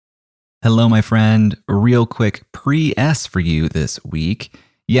Hello, my friend. Real quick pre-S for you this week.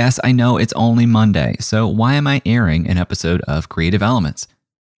 Yes, I know it's only Monday, so why am I airing an episode of Creative Elements?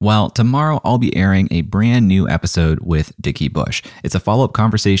 Well, tomorrow I'll be airing a brand new episode with Dickie Bush. It's a follow-up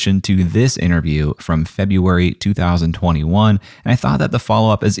conversation to this interview from February 2021, and I thought that the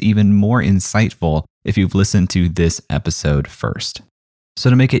follow-up is even more insightful if you've listened to this episode first. So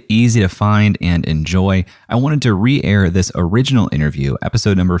to make it easy to find and enjoy, I wanted to re-air this original interview,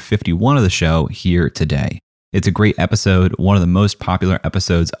 episode number 51 of the show, here today. It's a great episode, one of the most popular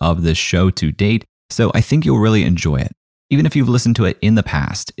episodes of this show to date, so I think you'll really enjoy it. Even if you've listened to it in the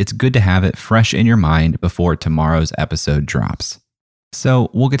past, it's good to have it fresh in your mind before tomorrow's episode drops. So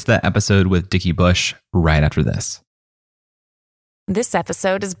we'll get to that episode with Dickie Bush right after this. This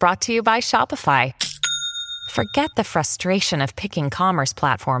episode is brought to you by Shopify. Forget the frustration of picking commerce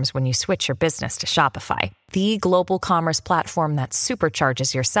platforms when you switch your business to Shopify, the global commerce platform that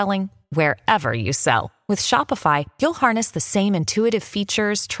supercharges your selling wherever you sell. With Shopify, you'll harness the same intuitive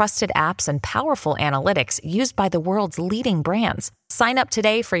features, trusted apps, and powerful analytics used by the world's leading brands. Sign up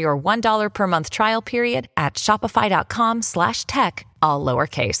today for your $1 per month trial period at shopify.com/tech, all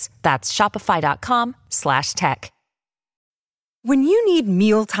lowercase. That's shopify.com/tech. When you need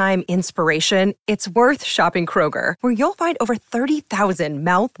mealtime inspiration, it's worth shopping Kroger, where you'll find over 30,000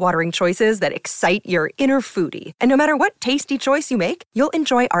 mouth-watering choices that excite your inner foodie. And no matter what tasty choice you make, you'll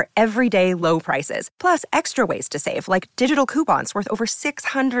enjoy our everyday low prices, plus extra ways to save, like digital coupons worth over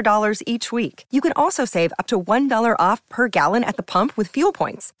 $600 each week. You can also save up to $1 off per gallon at the pump with fuel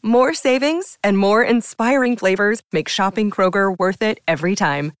points. More savings and more inspiring flavors make shopping Kroger worth it every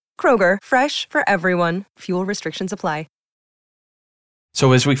time. Kroger, fresh for everyone. Fuel restrictions apply.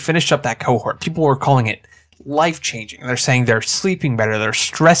 So as we finished up that cohort, people were calling it life-changing. They're saying they're sleeping better, their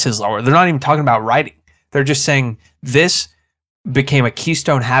stress is lower. They're not even talking about writing. They're just saying, this became a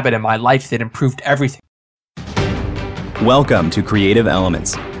keystone habit in my life that improved everything. Welcome to Creative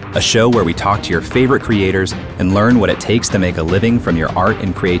Elements, a show where we talk to your favorite creators and learn what it takes to make a living from your art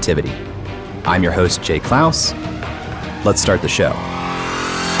and creativity. I'm your host, Jay Klaus. Let's start the show.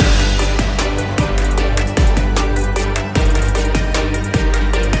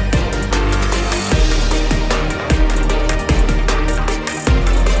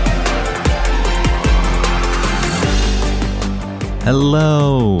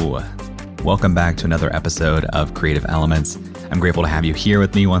 Hello! Welcome back to another episode of Creative Elements. I'm grateful to have you here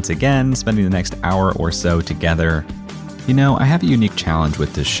with me once again, spending the next hour or so together. You know, I have a unique challenge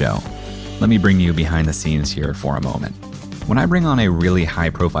with this show. Let me bring you behind the scenes here for a moment. When I bring on a really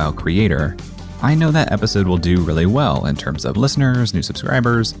high-profile creator, I know that episode will do really well in terms of listeners, new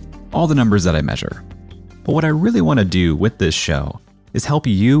subscribers, all the numbers that I measure. But what I really want to do with this show is help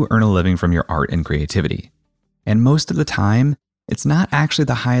you earn a living from your art and creativity. And most of the time, it's not actually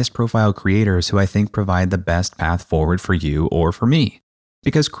the highest profile creators who I think provide the best path forward for you or for me.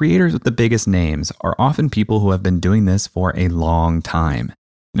 Because creators with the biggest names are often people who have been doing this for a long time.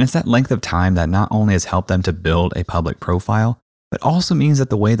 And it's that length of time that not only has helped them to build a public profile, but also means that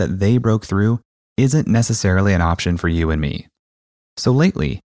the way that they broke through isn't necessarily an option for you and me. So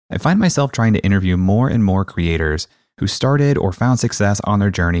lately, I find myself trying to interview more and more creators who started or found success on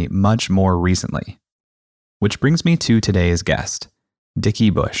their journey much more recently. Which brings me to today's guest, Dickie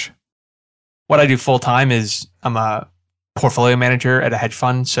Bush. What I do full-time is I'm a portfolio manager at a hedge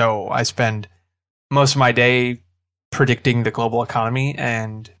fund, so I spend most of my day predicting the global economy,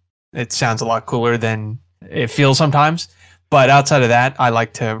 and it sounds a lot cooler than it feels sometimes. But outside of that, I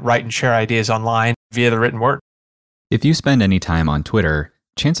like to write and share ideas online via the written word. If you spend any time on Twitter,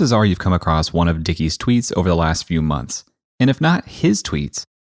 chances are you've come across one of Dickie's tweets over the last few months. And if not his tweets,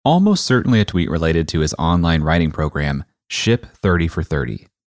 almost certainly a tweet related to his online writing program, Ship 30 for 30.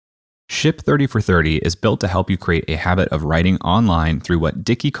 Ship 30 for 30 is built to help you create a habit of writing online through what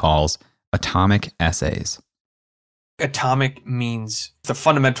Dickie calls atomic essays. Atomic means the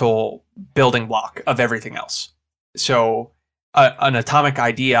fundamental building block of everything else. So an atomic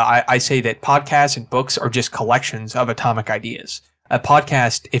idea, I say that podcasts and books are just collections of atomic ideas. A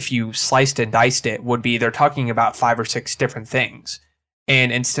podcast, if you sliced and diced it, would be they're talking about 5 or 6 different things.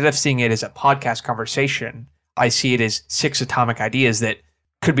 And instead of seeing it as a podcast conversation, I see it as 6 atomic ideas that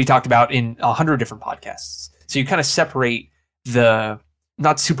could be talked about in 100 different podcasts. So you kind of separate the,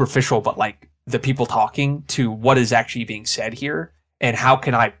 not superficial, but like the people talking to what is actually being said here. And how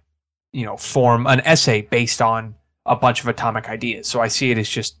can I, form an essay based on a bunch of atomic ideas. So I see it as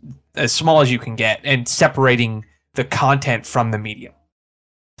just as small as you can get and separating the content from the medium.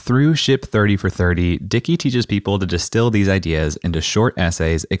 Through Ship 30 for 30, Dickie teaches people to distill these ideas into short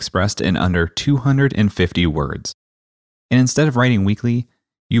essays expressed in under 250 words. And instead of writing weekly,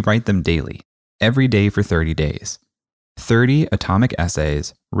 you write them daily, every day for 30 days. 30 atomic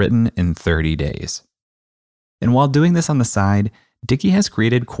essays written in 30 days. And while doing this on the side, Dickie has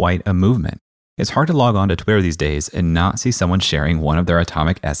created quite a movement. It's hard to log on to Twitter these days and not see someone sharing one of their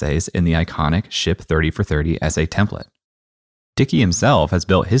atomic essays in the iconic Ship 30 for 30 essay template. Dickie himself has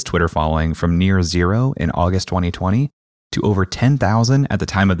built his Twitter following from near zero in August 2020 to over 10,000 at the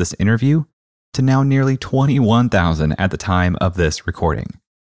time of this interview to now nearly 21,000 at the time of this recording.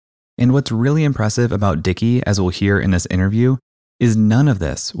 And what's really impressive about Dickie, as we'll hear in this interview, is none of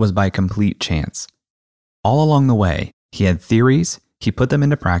this was by complete chance. All along the way, he had theories, he put them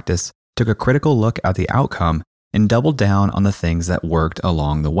into practice, took a critical look at the outcome, and doubled down on the things that worked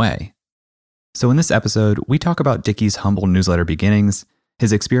along the way. So in this episode, we talk about Dickie's humble newsletter beginnings,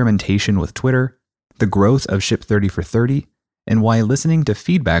 his experimentation with Twitter, the growth of Ship 30 for 30, and why listening to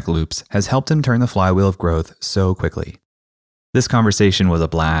feedback loops has helped him turn the flywheel of growth so quickly. This conversation was a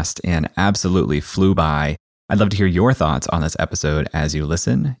blast and absolutely flew by. I'd love to hear your thoughts on this episode as you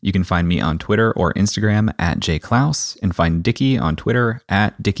listen. You can find me on Twitter or Instagram at jklaus and find Dickie on Twitter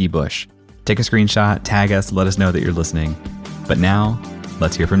at Dickie Bush. Take a screenshot, tag us, let us know that you're listening. But now,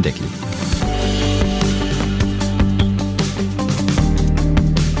 let's hear from Dickie.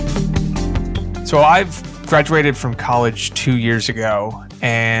 So I've graduated from college 2 years ago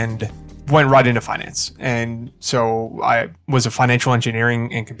and went right into finance. And so I was a financial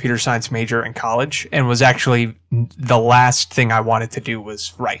engineering and computer science major in college, and was actually the last thing I wanted to do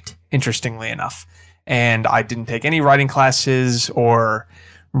was write, interestingly enough. And I didn't take any writing classes or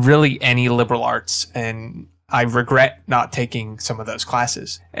really any liberal arts. And I regret not taking some of those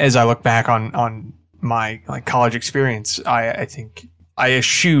classes. As I look back on my college experience, I think I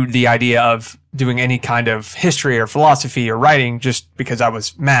eschewed the idea of doing any kind of history or philosophy or writing just because I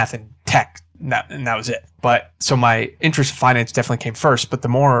was math and tech, and that was it. But so my interest in finance definitely came first. But the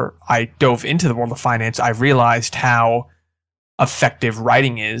more I dove into the world of finance, I realized how effective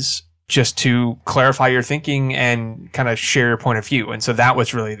writing is just to clarify your thinking and kind of share your point of view. And so that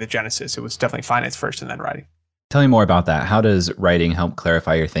was really the genesis. It was definitely finance first and then writing. Tell me more about that. How does writing help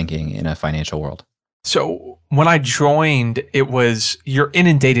clarify your thinking in a financial world? So when I joined, it was you're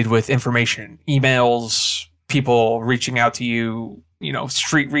inundated with information, emails, people reaching out to you,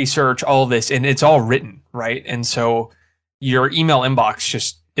 street research, all of this, and it's all written, right? And so your email inbox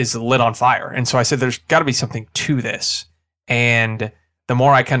just is lit on fire. And so I said, there's got to be something to this. And the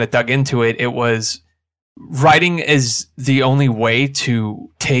more I kind of dug into it, it was writing is the only way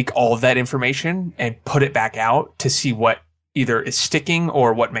to take all of that information and put it back out to see what either is sticking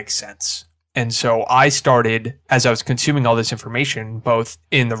or what makes sense. And so I started, as I was consuming all this information, both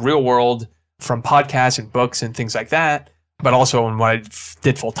in the real world from podcasts and books and things like that, but also in what I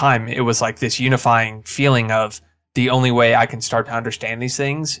did full time, it was like this unifying feeling of the only way I can start to understand these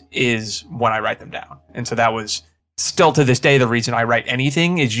things is when I write them down. And so that was still to this day, the reason I write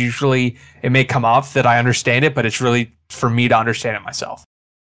anything is usually it may come off that I understand it, but it's really for me to understand it myself.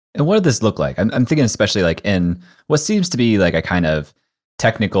 And what did this look like? I'm thinking especially like in what seems to be like a kind of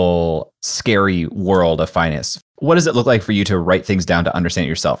technical, scary world of finance. What does it look like for you to write things down to understand it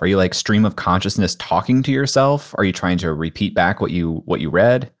yourself? Are you like stream of consciousness talking to yourself? Are you trying to repeat back what you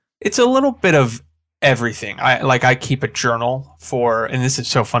read? It's a little bit of everything. I keep a journal and this is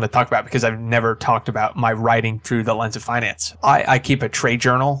so fun to talk about because I've never talked about my writing through the lens of finance. I keep a trade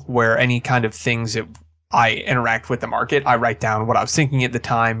journal where any kind of things that I interact with the market, I write down what I was thinking at the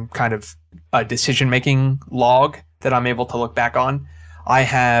time, kind of a decision-making log that I'm able to look back on. I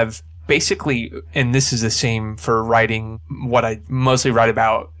have basically, and this is the same for writing what I mostly write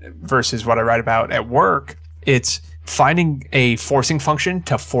about versus what I write about at work, it's finding a forcing function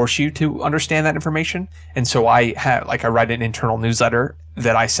to force you to understand that information. And so I write an internal newsletter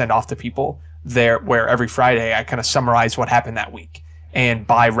that I send off to people there where every Friday I kind of summarize what happened that week. And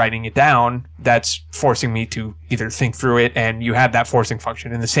by writing it down, that's forcing me to either think through it, and you have that forcing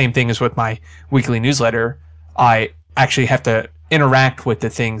function. And the same thing is with my weekly newsletter. I actually have to interact with the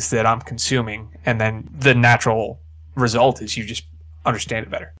things that I'm consuming, and then the natural result is you just understand it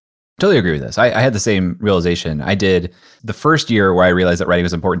better. Totally agree with this. I had the same realization. I did the first year where I realized that writing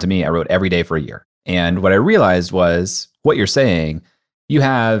was important to me. I wrote every day for a year. And what I realized was what you're saying, you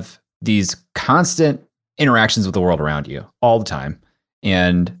have these constant interactions with the world around you all the time,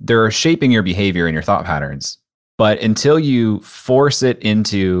 and they're shaping your behavior and your thought patterns. But until you force it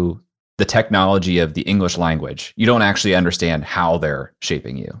into the technology of the English language, you don't actually understand how they're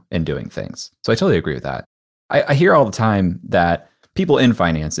shaping you and doing things. So I totally agree with that. I hear all the time that people in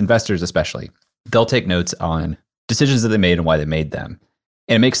finance, investors especially, they'll take notes on decisions that they made and why they made them.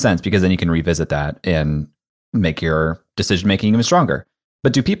 And it makes sense because then you can revisit that and make your decision making even stronger.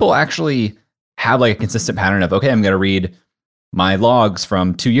 But do people actually have like a consistent pattern of, okay, I'm going to read my logs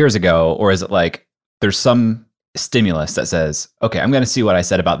from 2 years ago? Or is it like there's some stimulus that says, okay, I'm going to see what I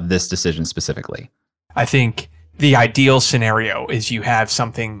said about this decision specifically? I think the ideal scenario is you have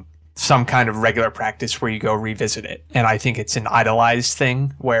some kind of regular practice where you go revisit it. And I think it's an idolized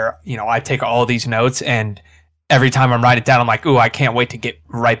thing where, I take all these notes and every time I'm writing it down, I'm like, ooh, I can't wait to get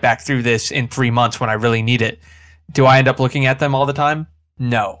right back through this in 3 months when I really need it. Do I end up looking at them all the time?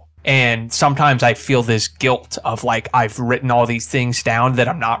 No. And sometimes I feel this guilt of like, I've written all these things down that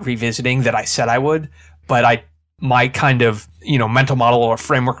I'm not revisiting that I said I would, but my kind of, mental model or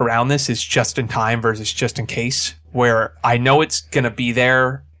framework around this is just in time versus just in case, where I know it's going to be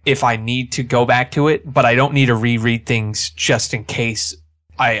there if I need to go back to it, but I don't need to reread things just in case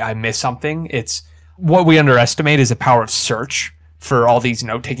I miss something. It's what we underestimate is the power of search for all these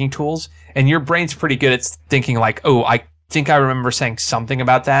note-taking tools. And your brain's pretty good at thinking like, oh, I think I remember saying something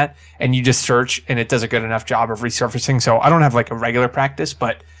about that. And you just search and it does a good enough job of resurfacing. So I don't have like a regular practice,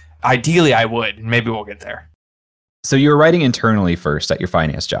 but ideally I would, and maybe we'll get there. So you were writing internally first at your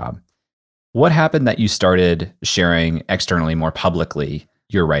finance job. What happened that you started sharing externally more publicly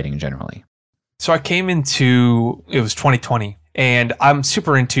your writing generally? So it was 2020, and I'm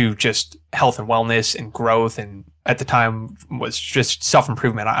super into just health and wellness and growth. And at the time was just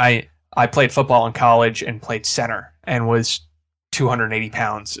self-improvement. I played football in college and played center and was 280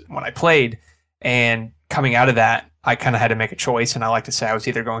 pounds when I played. And coming out of that, I kind of had to make a choice. And I like to say I was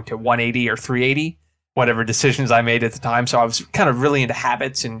either going to 180 or 380, whatever decisions I made at the time. So I was kind of really into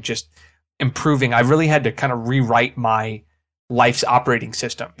habits and just improving. I really had to kind of rewrite my life's operating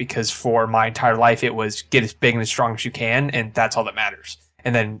system, because for my entire life, it was get as big and as strong as you can. And that's all that matters.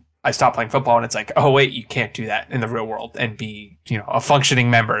 And then I stopped playing football and it's like, oh, wait, you can't do that in the real world and be, a functioning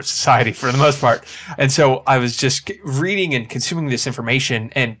member of society for the most part. And so I was just reading and consuming this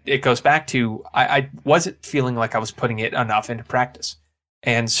information. And it goes back to, I wasn't feeling like I was putting it enough into practice.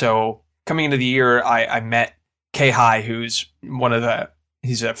 And so coming into the year, I met Kay High, who's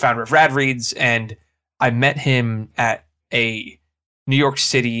he's a founder of Rad Reads. And I met him at a New York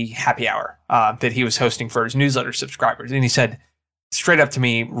City happy hour that he was hosting for his newsletter subscribers. And he said straight up to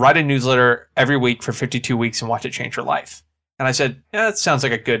me, write a newsletter every week for 52 weeks and watch it change your life. And I said, yeah, that sounds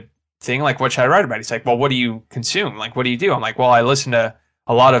like a good thing. Like, what should I write about? He's like, well, what do you consume? Like, what do you do? I'm like, well, I listen to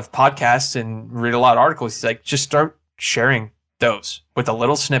a lot of podcasts and read a lot of articles. He's like, just start sharing those with a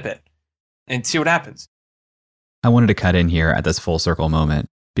little snippet and see what happens. I wanted to cut in here at this full circle moment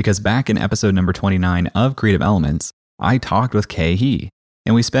because back in episode number 29 of Creative Elements, I talked with Kay He,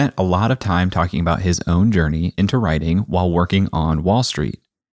 and we spent a lot of time talking about his own journey into writing while working on Wall Street.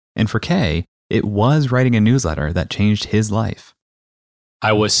 And for Kay, it was writing a newsletter that changed his life.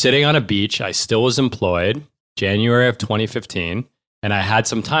 I was sitting on a beach. I still was employed, January of 2015, and I had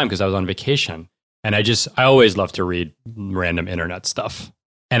some time because I was on vacation. And I always love to read random internet stuff.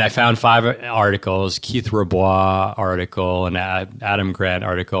 And I found 5 articles, Keith Rabois article, an Adam Grant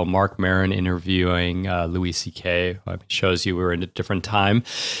article, Mark Maron interviewing Louis C.K. Shows you we were in a different time.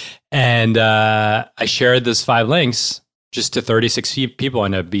 And I shared those 5 links just to 36 people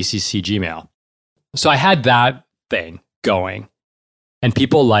in a BCC Gmail. So I had that thing going and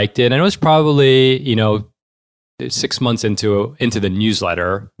people liked it. And it was probably, 6 months into the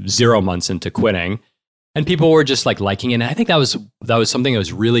newsletter, 0 months into quitting. And people were just like liking it. And I think that was something that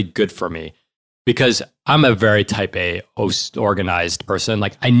was really good for me because I'm a very type A organized person.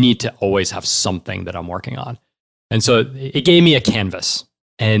 Like I need to always have something that I'm working on. And so it gave me a canvas.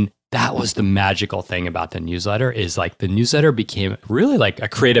 And that was the magical thing about the newsletter is like the newsletter became really like a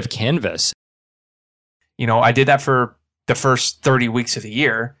creative canvas. I did that for the first 30 weeks of the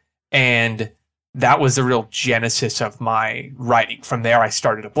year. And that was the real genesis of my writing. From there, I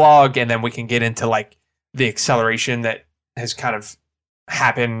started a blog, and then we can get into like the acceleration that has kind of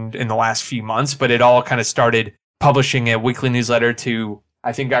happened in the last few months, but it all kind of started publishing a weekly newsletter to,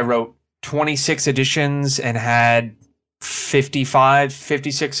 I think I wrote 26 editions and had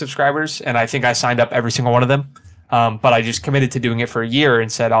 56 subscribers. And I think I signed up every single one of them. But I just committed to doing it for a year and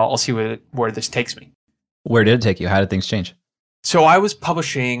said, I'll see where this takes me. Where did it take you? How did things change? So I was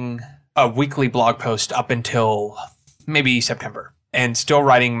publishing a weekly blog post up until maybe September and still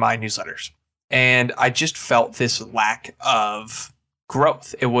writing my newsletters. And I just felt this lack of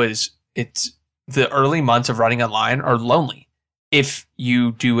growth. It's the early months of writing online are lonely if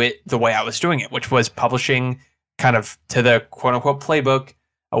you do it the way I was doing it, which was publishing kind of to the quote unquote playbook,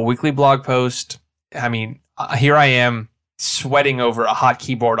 a weekly blog post. I mean, here I am sweating over a hot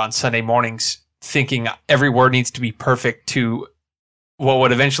keyboard on Sunday mornings, thinking every word needs to be perfect to what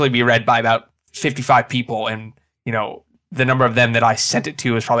would eventually be read by about 55 people. And, the number of them that I sent it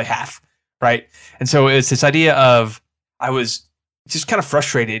to was probably half, right? And so it's this idea of, I was just kind of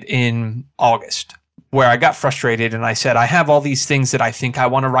frustrated in August, where I got frustrated and I said, I have all these things that I think I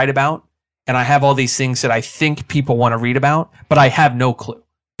want to write about, and I have all these things that I think people want to read about, but I have no clue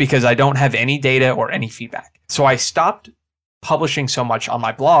because I don't have any data or any feedback. So I stopped publishing so much on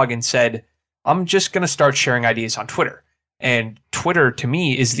my blog and said, I'm just going to start sharing ideas on Twitter. And Twitter, to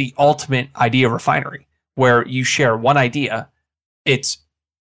me, is the ultimate idea refinery, where you share one idea.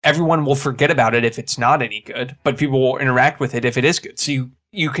 Everyone will forget about it if it's not any good, but people will interact with it if it is good. So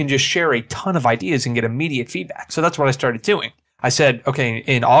you can just share a ton of ideas and get immediate feedback. So that's what I started doing. I said, okay,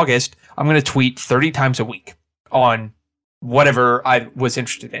 in August, I'm going to tweet 30 times a week on whatever I was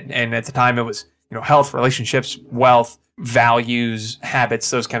interested in. And at the time it was, health, relationships, wealth, values, habits,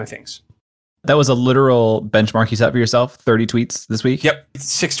 those kind of things. That was a literal benchmark you set for yourself, 30 tweets this week? Yep,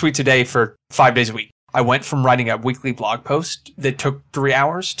 6 tweets a day for 5 days a week. I went from writing a weekly blog post that took 3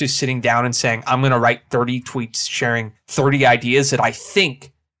 hours to sitting down and saying, I'm going to write 30 tweets sharing 30 ideas that I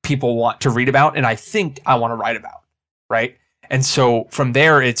think people want to read about and I think I want to write about, right? And so from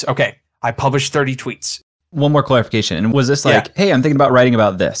there, it's, okay, I published 30 tweets. One more clarification. And was this like, hey, I'm thinking about writing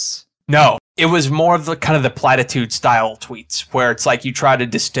about this? No, it was more of the kind of the platitude style tweets where it's like you try to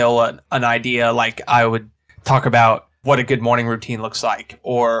distill an idea. Like I would talk about what a good morning routine looks like,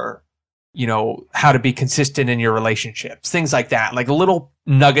 or, how to be consistent in your relationships, things like that, like little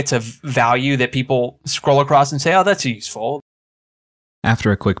nuggets of value that people scroll across and say, oh, that's useful.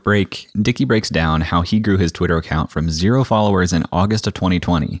 After a quick break, Dickie breaks down how he grew his Twitter account from 0 followers in August of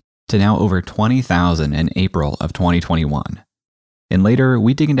 2020 to now over 20,000 in April of 2021. And later,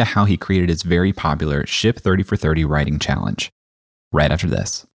 we dig into how he created his very popular Ship 30 for 30 writing challenge. Right after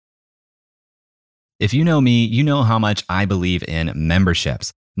this. If you know me, you know how much I believe in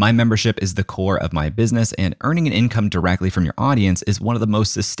memberships. My membership is the core of my business, and earning an income directly from your audience is one of the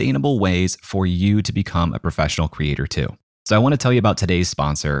most sustainable ways for you to become a professional creator too. So I want to tell you about today's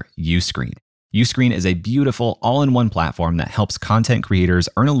sponsor, Uscreen. Uscreen is a beautiful all-in-one platform that helps content creators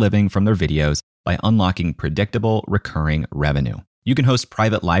earn a living from their videos by unlocking predictable, recurring revenue. You can host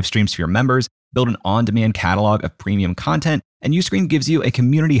private live streams for your members, build an on-demand catalog of premium content, and Uscreen gives you a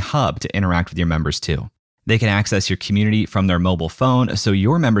community hub to interact with your members too. They can access your community from their mobile phone, so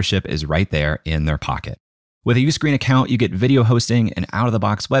your membership is right there in their pocket. With a Uscreen account, you get video hosting, an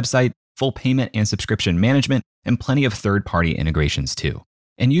out-of-the-box website, full payment and subscription management, and plenty of third-party integrations too.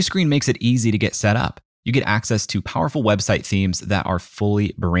 And Uscreen makes it easy to get set up. You get access to powerful website themes that are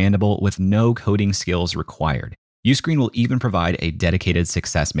fully brandable with no coding skills required. Uscreen will even provide a dedicated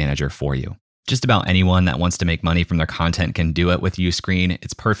success manager for you. Just about anyone that wants to make money from their content can do it with Uscreen.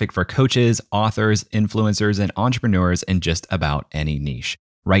 It's perfect for coaches, authors, influencers, and entrepreneurs in just about any niche.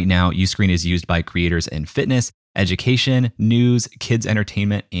 Right now, Uscreen is used by creators in fitness, education, news, kids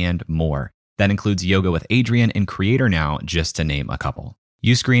entertainment, and more. That includes Yoga with Adrian and Creator Now, just to name a couple.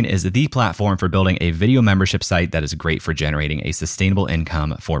 Uscreen is the platform for building a video membership site that is great for generating a sustainable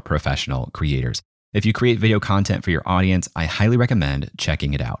income for professional creators. If you create video content for your audience, I highly recommend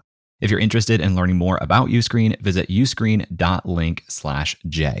checking it out. If you're interested in learning more about Uscreen, visit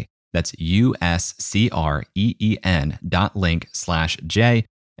uscreen.link/J. That's uscreen.link/J,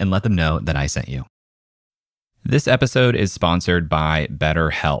 and let them know that I sent you. This episode is sponsored by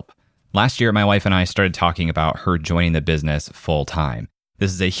BetterHelp. Last year, my wife and I started talking about her joining the business full time.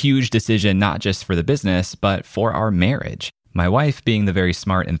 This is a huge decision, not just for the business, but for our marriage. My wife, being the very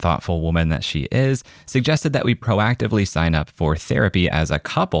smart and thoughtful woman that she is, suggested that we proactively sign up for therapy as a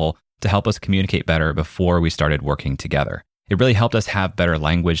couple to help us communicate better before we started working together. It really helped us have better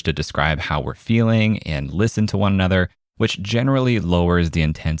language to describe how we're feeling and listen to one another, which generally lowers the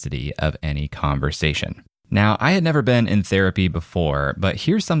intensity of any conversation. Now, I had never been in therapy before, but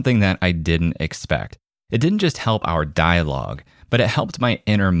here's something that I didn't expect. It didn't just help our dialogue, but it helped my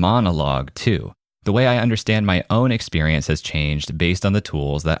inner monologue too. The way I understand my own experience has changed based on the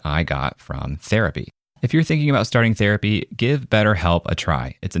tools that I got from therapy. If you're thinking about starting therapy, give BetterHelp a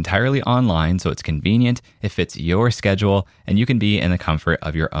try. It's entirely online, so it's convenient, it fits your schedule, and you can be in the comfort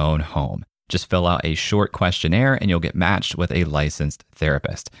of your own home. Just fill out a short questionnaire and you'll get matched with a licensed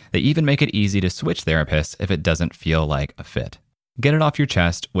therapist. They even make it easy to switch therapists if it doesn't feel like a fit. Get it off your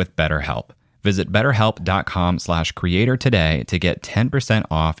chest with BetterHelp. Visit betterhelp.com/creator today to get 10%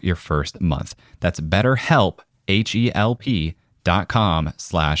 off your first month. That's BetterHelp,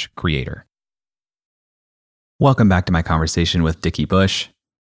 HELP.com/creator. Welcome back to my conversation with Dickie Bush.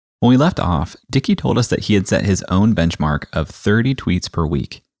 When we left off, Dickie told us that he had set his own benchmark of 30 tweets per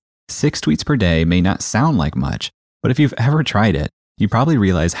week. 6 tweets per day may not sound like much, but if you've ever tried it, you probably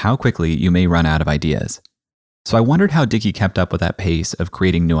realize how quickly you may run out of ideas. So I wondered how Dickie kept up with that pace of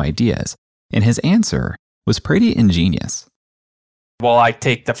creating new ideas, and his answer was pretty ingenious. Well, I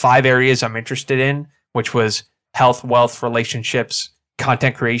take the 5 areas I'm interested in, which was health, wealth, relationships,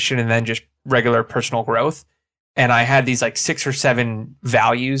 content creation, and then just regular personal growth. And I had these like 6 or 7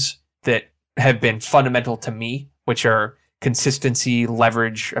 values that have been fundamental to me, which are consistency,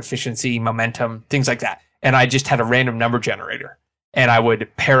 leverage, efficiency, momentum, things like that. And I just had a random number generator, and I would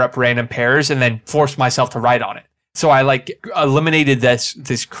pair up random pairs and then force myself to write on it. So I like eliminated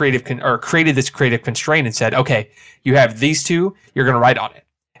this creative created this creative constraint and said, okay, you have these 2, you're going to write on it.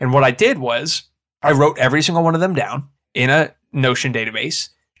 And what I did was I wrote every single one of them down in a Notion database,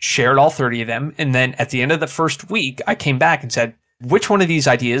 shared all 30 of them. And then at the end of the first week, I came back and said, which one of these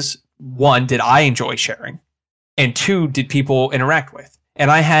ideas, 1, did I enjoy sharing? And 2, did people interact with? And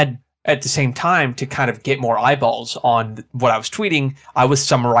I had, at the same time, to kind of get more eyeballs on what I was tweeting, I was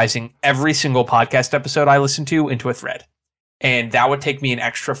summarizing every single podcast episode I listened to into a thread. And that would take me an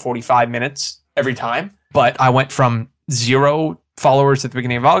extra 45 minutes every time. But I went from 0 followers at the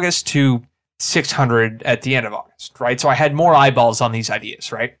beginning of August to 600 at the end of August, right? So I had more eyeballs on these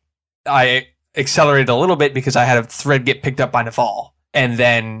ideas, right? I accelerated a little bit because I had a thread get picked up by Naval. And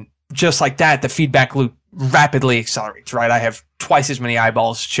then just like that, the feedback loop rapidly accelerates, right? I have twice as many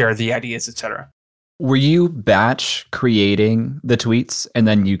eyeballs share the ideas, etc. Were you batch creating the tweets and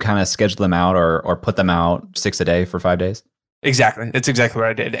then you kind of schedule them out or put them out 6 a day for 5 days? Exactly. That's exactly what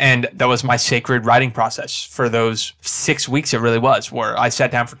I did. And that was my sacred writing process for those 6 weeks. It really was, where I sat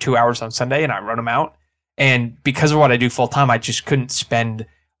down for 2 hours on Sunday and I wrote them out. And because of what I do full time, I just couldn't spend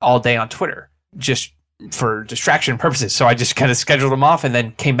all day on Twitter just for distraction purposes. So I just kind of scheduled them off and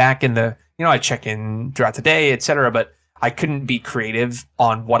then came back I check in throughout the day, etc. But I couldn't be creative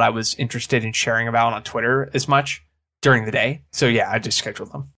on what I was interested in sharing about on Twitter as much during the day. So yeah, I just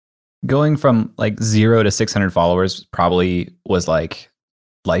scheduled them. Going from like 0 to 600 followers probably was like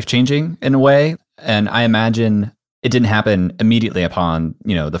life-changing in a way. And I imagine it didn't happen immediately upon,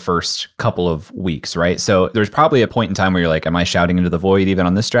 the first couple of weeks, right? So there's probably a point in time where you're like, am I shouting into the void even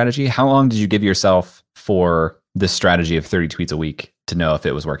on this strategy? How long did you give yourself for this strategy of 30 tweets a week to know if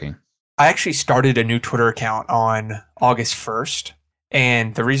it was working? I actually started a new Twitter account on August 1st.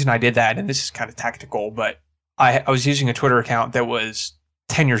 And the reason I did that, and this is kind of tactical, but I was using a Twitter account that was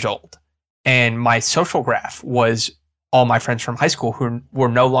 10 years old. And my social graph was all my friends from high school who were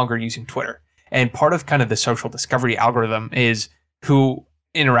no longer using Twitter. And part of kind of the social discovery algorithm is who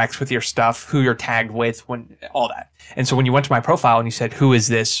interacts with your stuff, who you're tagged with, all that. And so when you went to my profile and you said, who is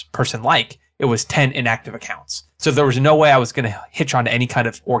this person like? It was 10 inactive accounts. So there was no way I was going to hitch on to any kind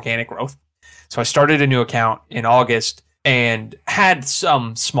of organic growth. So I started a new account in August and had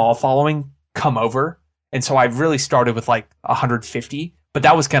some small following come over. And so I really started with like 150, but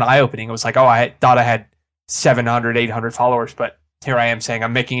that was kind of eye-opening. It was like, I thought I had 700, 800 followers, but here I am saying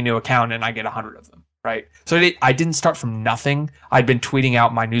I'm making a new account and I get 100 of them, right? So I didn't start from nothing. I'd been tweeting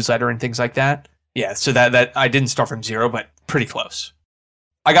out my newsletter and things like that. Yeah, so that I didn't start from 0, but pretty close.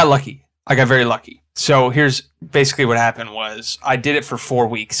 I got lucky. I got very lucky. So here's basically what happened was I did it for 4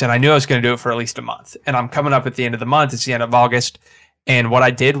 weeks and I knew I was going to do it for at least a month. And I'm coming up at the end of the month. It's the end of August. And what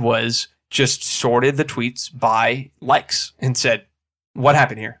I did was just sorted the tweets by likes and said, what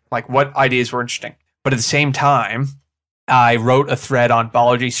happened here? Like what ideas were interesting? But at the same time, I wrote a thread on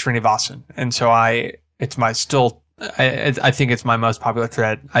Balaji Srinivasan. And so I think it's my most popular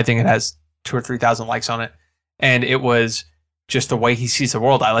thread. I think it has 2,000 or 3,000 likes on it. And it was just the way he sees the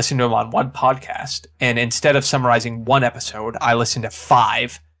world. I listened to him on one podcast, and instead of summarizing one episode, I listened to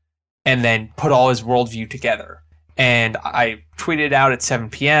 5 and then put all his worldview together. And I tweeted out at 7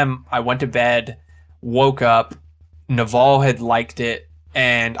 p.m. I went to bed, woke up, Naval had liked it,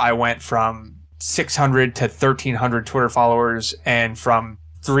 and I went from 600 to 1,300 Twitter followers and from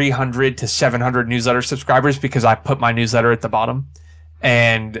 300 to 700 newsletter subscribers because I put my newsletter at the bottom.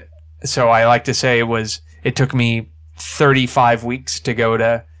 And so I like to say it took me 35 weeks to go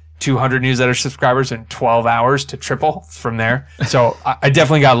to 200 newsletter subscribers and 12 hours to triple from there. So I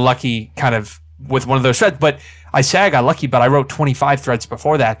definitely got lucky kind of with one of those threads. But I say I got lucky, but I wrote 25 threads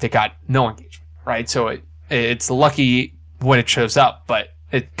before that got no engagement, right? So it's lucky when it shows up, but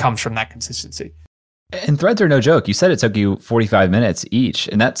it comes from that consistency. And threads are no joke. You said it took you 45 minutes each.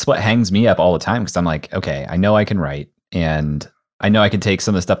 And that's what hangs me up all the time because I'm like, okay, I know I can write and I know I can take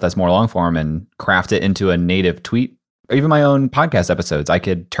some of the stuff that's more long form and craft it into a native tweet. Or even my own podcast episodes, I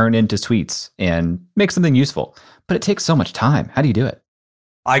could turn into tweets and make something useful. But it takes so much time. How do you do it?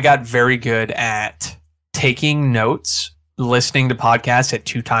 I got very good at taking notes, listening to podcasts at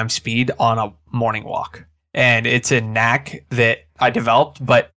 2 times speed on a morning walk. And it's a knack that I developed.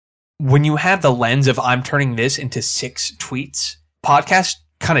 But when you have the lens of I'm turning this into 6 tweets, podcasts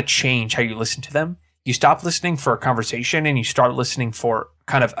kind of change how you listen to them. You stop listening for a conversation and you start listening for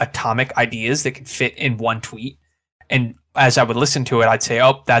kind of atomic ideas that can fit in one tweet. And as I would listen to it, I'd say,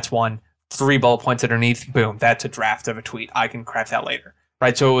 oh, that's one. 3 bullet points underneath. Boom, that's a draft of a tweet. I can craft that later.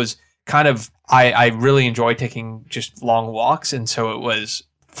 Right. So it was kind of, I really enjoy taking just long walks. And so it was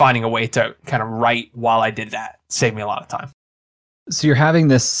finding a way to kind of write while I did that. Saved me a lot of time. So you're having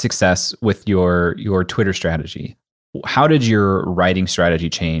this success with your Twitter strategy. How did your writing strategy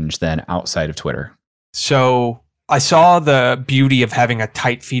change then outside of Twitter? So I saw the beauty of having a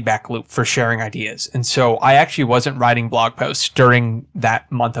tight feedback loop for sharing ideas. And so I actually wasn't writing blog posts during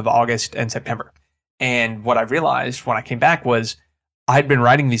that month of August and September. And what I realized when I came back was I'd been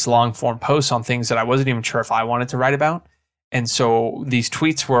writing these long form posts on things that I wasn't even sure if I wanted to write about. And so these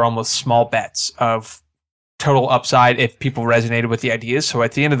tweets were almost small bets of total upside if people resonated with the ideas. So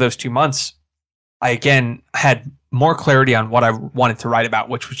at the end of those 2 months, I again had more clarity on what I wanted to write about,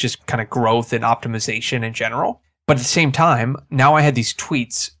 which was just kind of growth and optimization in general. But at the same time, now I had these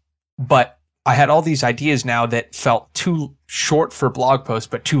tweets, but I had all these ideas now that felt too short for blog posts,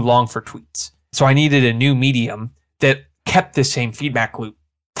 but too long for tweets. So I needed a new medium that kept the same feedback loop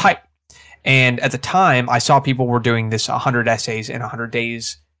tight. And at the time, I saw people were doing this 100 essays in 100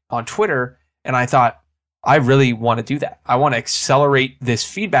 days on Twitter. And I thought, I really want to do that. I want to accelerate this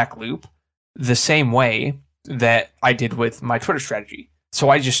feedback loop the same way that I did with my Twitter strategy. So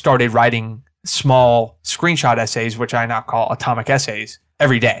I just started writing small screenshot essays, which I now call atomic essays,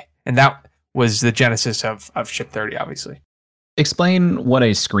 every day. And that was the genesis of Ship 30, obviously. Explain what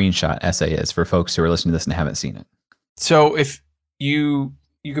a screenshot essay is for folks who are listening to this and haven't seen it. So if you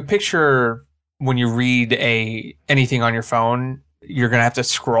could picture when you read anything on your phone, you're going to have to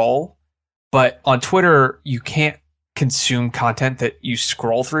scroll. But on Twitter, you can't consume content that you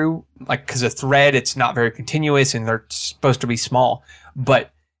scroll through, like, because a thread, it's not very continuous and they're supposed to be small.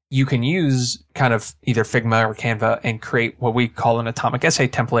 But you can use kind of either Figma or Canva and create what we call an atomic essay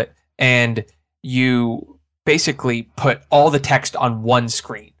template. And you basically put all the text on one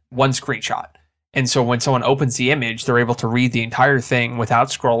screen, one screenshot. And so when someone opens the image, they're able to read the entire thing without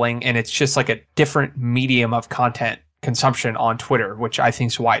scrolling. And it's just like a different medium of content consumption on Twitter, which I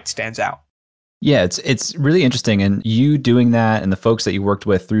think is why it stands out. Yeah, it's really interesting. And you doing that and the folks that you worked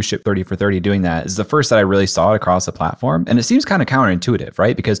with through Ship 30 for 30 doing that is the first that I really saw it across the platform. And it seems kind of counterintuitive,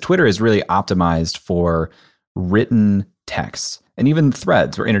 right? Because Twitter is really optimized for written text. And even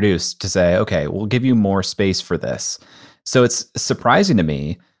threads were introduced to say, okay, we'll give you more space for this. So it's surprising to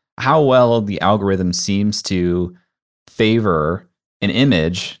me how well the algorithm seems to favor an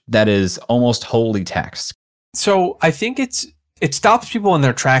image that is almost wholly text. So I think it stops people in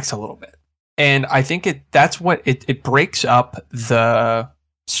their tracks a little bit. And I think that's what it breaks up the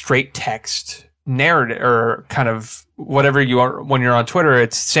straight text narrative, or kind of whatever you are when you're on Twitter.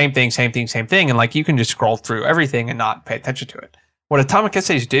 It's same thing. And like you can just scroll through everything and not pay attention to it. What atomic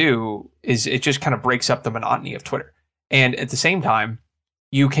essays do is it just kind of breaks up the monotony of Twitter. And at the same time,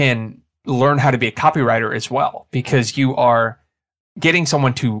 you can learn how to be a copywriter as well, because you are getting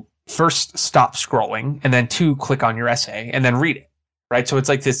someone to first stop scrolling and then 2, click on your essay and then read it. Right. So it's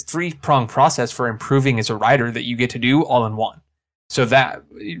like this 3-pronged process for improving as a writer that you get to do all in one. So that,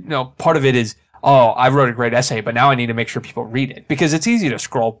 part of it is, oh, I wrote a great essay, but now I need to make sure people read it, because it's easy to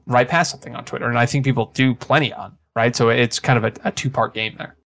scroll right past something on Twitter. And I think people do plenty on, right? So it's kind of a 2-part game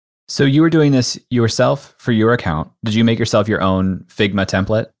there. So you were doing this yourself for your account. Did you make yourself your own Figma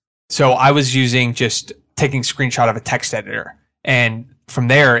template? So I was using just taking screenshot of a text editor. And from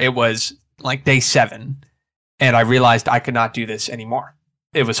there, it was like day 7. And I realized I could not do this anymore.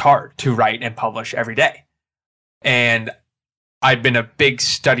 It was hard to write and publish every day. And I'd been a big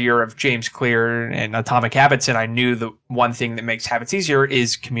studier of James Clear and Atomic Habits, and I knew the one thing that makes habits easier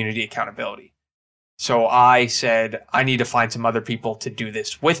is community accountability. So I said, I need to find some other people to do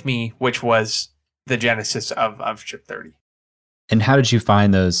this with me, which was the genesis of Ship 30. And how did you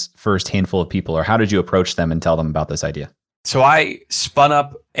find those first handful of people, or how did you approach them and tell them about this idea? So I spun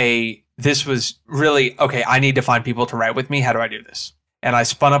up this was really, okay, I need to find people to write with me. How do I do this? And I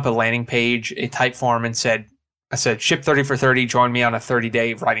spun up a landing page, a type form, and I said, Ship 30 for 30, join me on a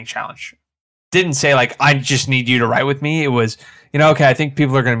 30-day writing challenge. Didn't say like, I just need you to write with me. It was, okay, I think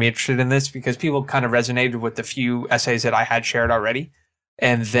people are going to be interested in this, because people kind of resonated with the few essays that I had shared already.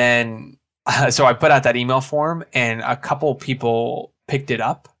 And then, so I put out that email form, and a couple people picked it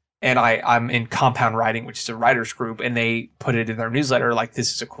up. And I'm in Compound Writing, which is a writers group, and they put it in their newsletter like,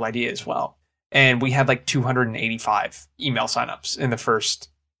 this is a cool idea as well. And we had like 285 email signups in the first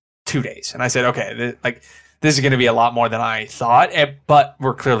 2 days. And I said, okay, this is going to be a lot more than I thought, but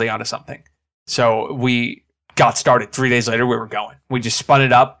we're clearly onto something. So we got started. 3 days later, we were going. We just spun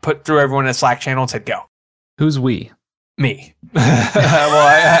it up, put through everyone in a Slack channel and said, go. Who's we? Me.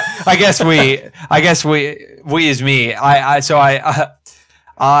 Well, I guess we is me. I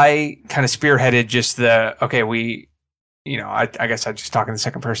kind of spearheaded just I guess I'm just talking in the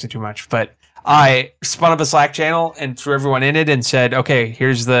second person too much, but I spun up a Slack channel and threw everyone in it and said, okay,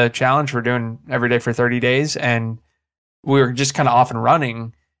 here's the challenge. We're doing every day for 30 days. And we were just kind of off and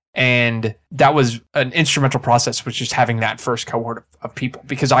running. And that was an instrumental process, was just having that first cohort of people,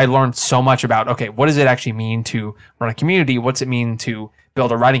 because I learned so much about, okay, what does it actually mean to run a community? What's it mean to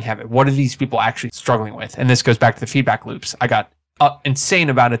build a writing habit? What are these people actually struggling with? And this goes back to the feedback loops. I got an insane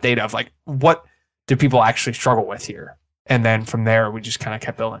amount of data of like, what do people actually struggle with here? And then from there, we just kind of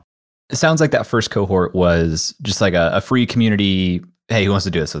kept building. It sounds like that first cohort was just like a free community. Hey, who wants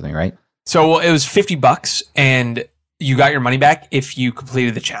to do this with me, right? So it was $50 and you got your money back if you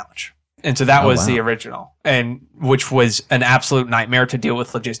completed the challenge. And so that was the original, and which was an absolute nightmare to deal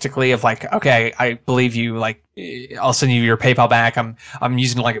with logistically of like, okay, I believe you, like, I'll send you your PayPal back. I'm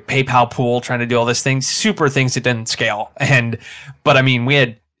using like a PayPal pool trying to do all this things, super things that didn't scale. But I mean, we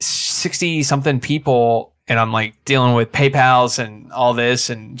had 60 something people and I'm like dealing with PayPals and all this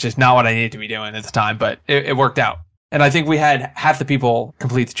and just not what I needed to be doing at the time, but it worked out. And I think we had half the people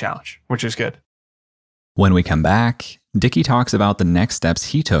complete the challenge, which is good. When we come back, Dickie talks about the next steps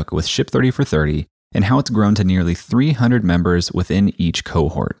he took with Ship 30 for 30 and how it's grown to nearly 300 members within each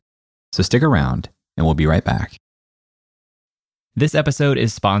cohort. So stick around and we'll be right back. This episode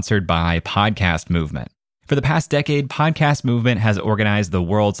is sponsored by Podcast Movement. For the past decade, Podcast Movement has organized the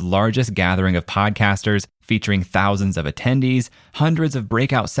world's largest gathering of podcasters, featuring thousands of attendees, hundreds of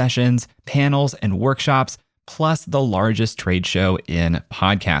breakout sessions, panels, and workshops, plus the largest trade show in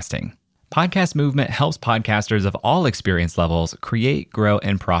podcasting. Podcast Movement helps podcasters of all experience levels create, grow,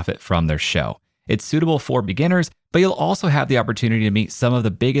 and profit from their show. It's suitable for beginners, but you'll also have the opportunity to meet some of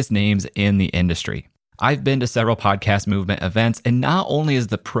the biggest names in the industry. I've been to several Podcast Movement events, and not only is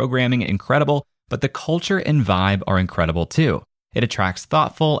the programming incredible, but the culture and vibe are incredible too. It attracts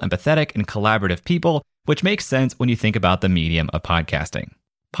thoughtful, empathetic, and collaborative people, which makes sense when you think about the medium of podcasting.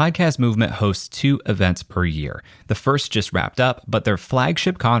 Podcast Movement hosts 2 events per year. The first just wrapped up, but their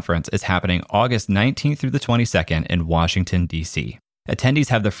flagship conference is happening August 19th through the 22nd in Washington, D.C. Attendees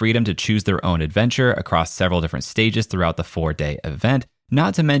have the freedom to choose their own adventure across several different stages throughout the 4-day event,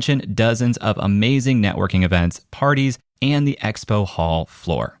 not to mention dozens of amazing networking events, parties, and the expo hall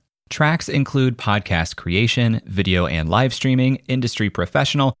floor. Tracks include podcast creation, video and live streaming, industry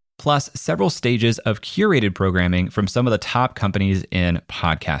professional, plus several stages of curated programming from some of the top companies in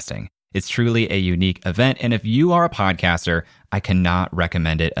podcasting. It's truly a unique event, and if you are a podcaster, I cannot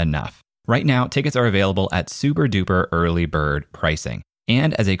recommend it enough. Right now, tickets are available at super duper early bird pricing.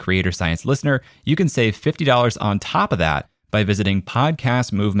 And as a Creator Science listener, you can save $50 on top of that by visiting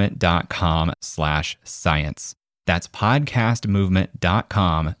podcastmovement.com/science. That's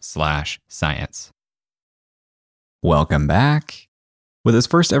podcastmovement.com/science. Welcome back. With his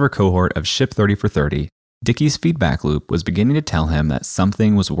first ever cohort of Ship 30 for 30, Dickie's feedback loop was beginning to tell him that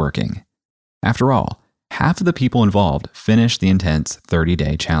something was working. After all, half of the people involved finished the intense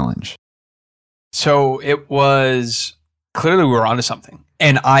 30-day challenge. So it was clearly we were onto something.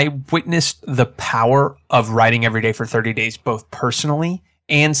 And I witnessed the power of writing every day for 30 days, both personally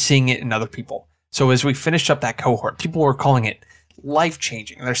and seeing it in other people. So as we finished up that cohort, people were calling it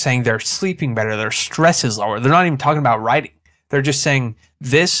life-changing. They're saying they're sleeping better, their stress is lower. They're not even talking about writing. They're just saying,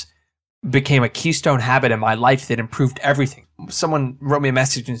 this became a keystone habit in my life that improved everything. Someone wrote me a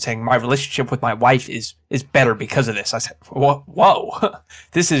message and saying, my relationship with my wife is better because of this. I said, whoa,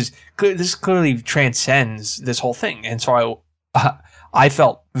 this clearly transcends this whole thing. And so I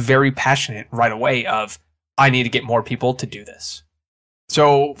felt very passionate right away of, I need to get more people to do this.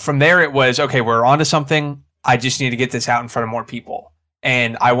 So from there it was, okay, we're onto something. I just need to get this out in front of more people.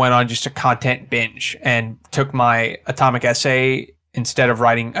 And I went on just a content binge and took my atomic essay. Instead of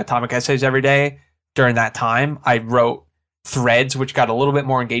writing atomic essays every day during that time, I wrote threads, which got a little bit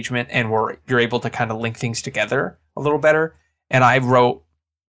more engagement and you're able to kind of link things together a little better. And I wrote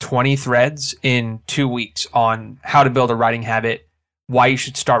 20 threads in 2 weeks on how to build a writing habit, why you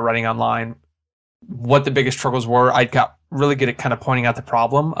should start writing online, what the biggest struggles were. I got really good at kind of pointing out the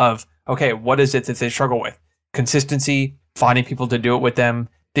problem of, okay, what is it that they struggle with? Consistency, finding people to do it with them,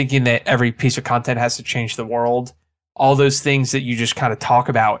 thinking that every piece of content has to change the world. All those things that you just kind of talk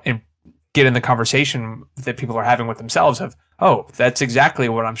about and get in the conversation that people are having with themselves of, oh, that's exactly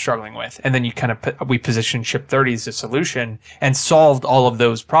what I'm struggling with. And then you kind of we positioned Ship 30 as a solution and solved all of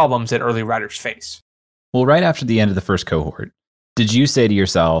those problems that early writers face. Well, right after the end of the first cohort, did you say to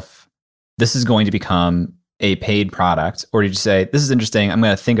yourself, this is going to become a paid product? Or did you say, this is interesting, I'm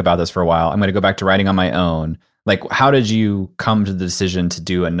going to think about this for a while, I'm going to go back to writing on my own? Like, how did you come to the decision to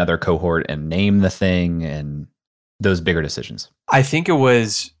do another cohort and name the thing and those bigger decisions? I think it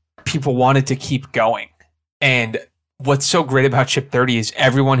was people wanted to keep going. And what's so great about Ship 30 is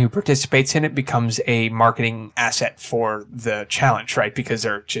everyone who participates in it becomes a marketing asset for the challenge, right? Because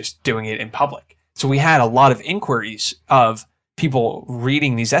they're just doing it in public. So we had a lot of inquiries of people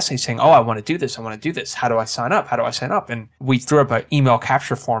reading these essays saying, oh, I want to do this. I want to do this. How do I sign up? How do I sign up? And we threw up an email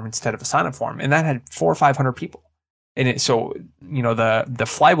capture form instead of a sign up form. And that had 400 or 500 people. And so, the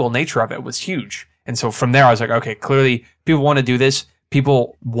flywheel nature of it was huge. And so from there, I was like, okay, clearly people want to do this.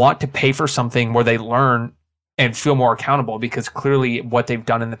 People want to pay for something where they learn and feel more accountable because clearly what they've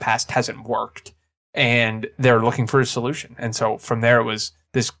done in the past hasn't worked. And they're looking for a solution. And so from there, it was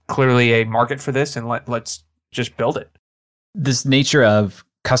this clearly a market for this, and let's just build it. This nature of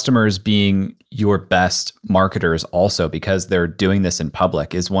customers being your best marketers also because they're doing this in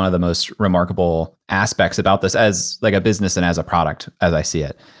public is one of the most remarkable aspects about this as like a business and as a product, as I see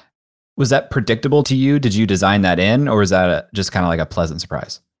it. Was that predictable to you? Did you design that in, or was that just kind of like a pleasant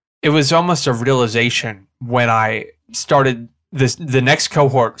surprise? It was almost a realization when I started the next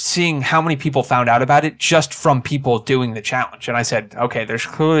cohort, seeing how many people found out about it just from people doing the challenge. And I said, okay, there's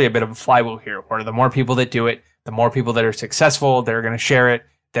clearly a bit of a flywheel here where the more people that do it, the more people that are successful, they're going to share it.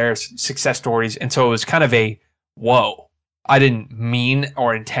 There's success stories. And so it was kind of a, whoa, I didn't mean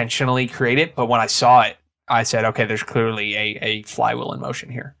or intentionally create it. But when I saw it, I said, okay, there's clearly a flywheel in motion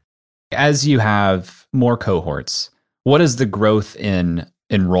here. As you have more cohorts, what has the growth in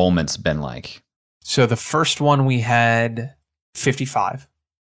enrollments been like? So the first one we had 55,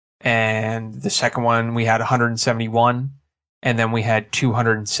 and the second one we had 171, and then we had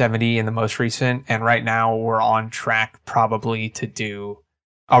 270 in the most recent. And right now we're on track probably to do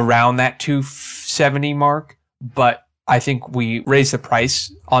around that 270 mark. But I think we raised the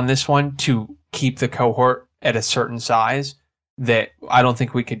price on this one to keep the cohort at a certain size that I don't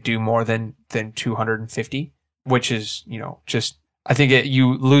think we could do more than 250, which is, just, I think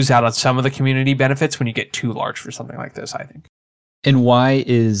you lose out on some of the community benefits when you get too large for something like this, I think. And why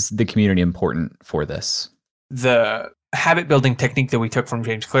is the community important for this? The habit building technique that we took from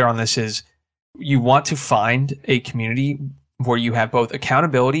James Clear on this is you want to find a community where you have both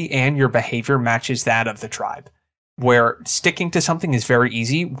accountability and your behavior matches that of the tribe, where sticking to something is very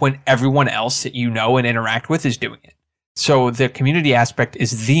easy when everyone else that you know and interact with is doing it. So the community aspect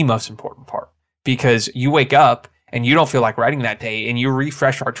is the most important part, because you wake up and you don't feel like writing that day and you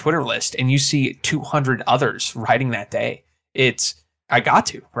refresh our Twitter list and you see 200 others writing that day. I got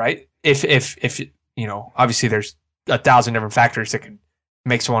to, right? If obviously there's 1,000 different factors that could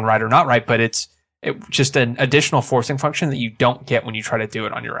make someone write or not write, but it's just an additional forcing function that you don't get when you try to do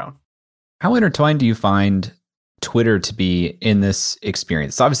it on your own. How intertwined do you find Twitter to be in this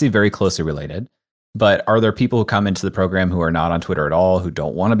experience? It's obviously very closely related, but are there people who come into the program who are not on Twitter at all, who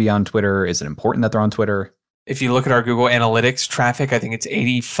don't want to be on Twitter? Is it important that they're on Twitter? If you look at our Google Analytics traffic, I think it's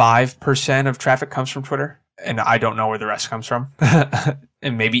 85% of traffic comes from Twitter. And I don't know where the rest comes from.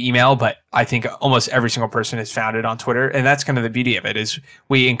 And maybe email, but I think almost every single person is founded on Twitter. And that's kind of the beauty of it, is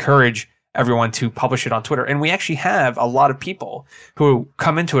we encourage everyone to publish it on Twitter. And we actually have a lot of people who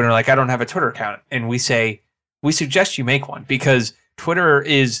come into it and are like, I don't have a Twitter account. And we say, we suggest you make one, because Twitter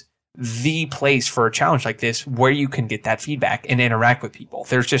is the place for a challenge like this where you can get that feedback and interact with people.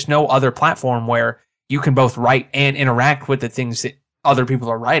 There's just no other platform where you can both write and interact with the things that other people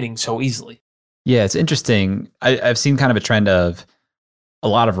are writing so easily. Yeah, it's interesting. I've seen kind of a trend of a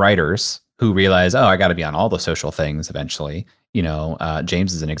lot of writers who realize, I got to be on all the social things eventually.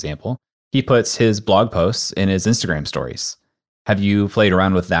 James is an example. He puts his blog posts in his Instagram stories. Have you played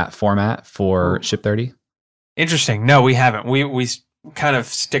around with that format for Ship 30? Interesting. No, we haven't. We kind of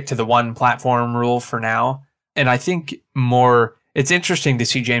stick to the one platform rule for now. And I think it's interesting to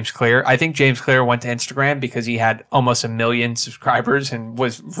see James Clear. I think James Clear went to Instagram because he had almost 1 million subscribers and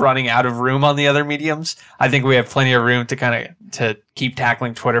was running out of room on the other mediums. I think we have plenty of room to keep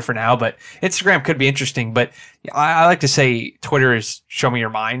tackling Twitter for now, but Instagram could be interesting. But I like to say Twitter is show me your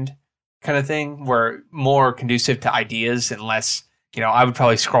mind kind of thing, where more conducive to ideas and less, I would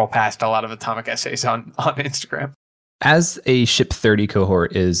probably scroll past a lot of atomic essays on Instagram. As a Ship 30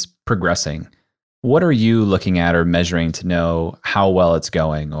 cohort is progressing, what are you looking at or measuring to know how well it's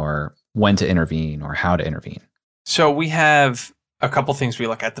going, or when to intervene, or how to intervene? So we have a couple things we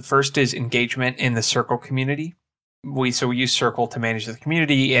look at. The first is engagement in the Circle community. We use Circle to manage the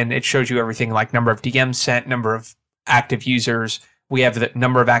community, and it shows you everything like number of DMs sent, number of active users. We have the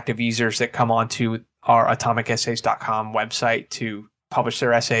number of active users that come onto our atomicessays.com website to publish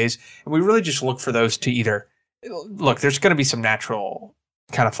their essays. And we really just look for those to either, look, there's going to be some natural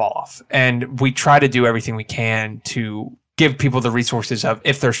kind of fall off. And we try to do everything we can to give people the resources of,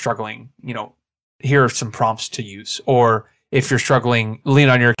 if they're struggling, here are some prompts to use. Or if you're struggling, lean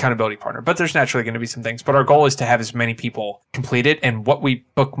on your accountability partner. But there's naturally going to be some things. But our goal is to have as many people complete it. And what we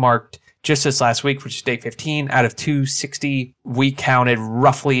bookmarked just this last week, which is day 15, out of 260, we counted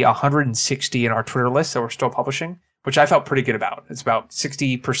roughly 160 in our Twitter list that we're still publishing, which I felt pretty good about. It's about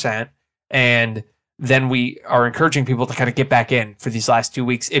 60%. And then we are encouraging people to kind of get back in for these last 2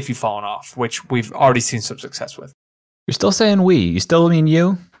 weeks if you've fallen off, which we've already seen some success with. You're still saying we. You still mean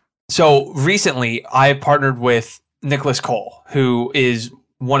you? So recently, I partnered with Nicholas Cole, who is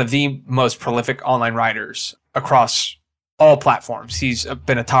one of the most prolific online writers across all platforms. He's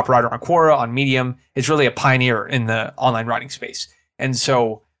been a top writer on Quora, on Medium. Is really a pioneer in the online writing space. And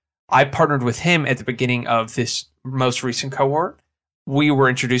so I partnered with him at the beginning of this most recent cohort. We were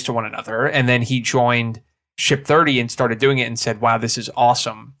introduced to one another, and then he joined Ship 30 and started doing it and said, wow, this is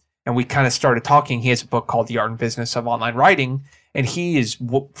awesome. And we kind of started talking. He has a book called The Art and Business of Online Writing, and he is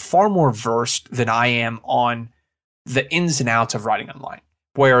far more versed than I am on the ins and outs of writing online.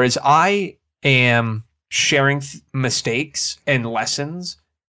 Whereas I am sharing mistakes and lessons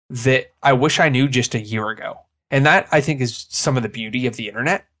that I wish I knew just a year ago. And that, I think, is some of the beauty of the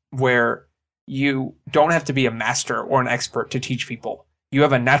internet, where you don't have to be a master or an expert to teach people. You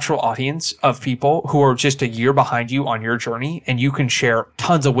have a natural audience of people who are just a year behind you on your journey, and you can share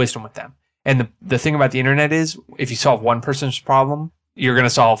tons of wisdom with them. And the thing about the internet is, if you solve one person's problem, you're going to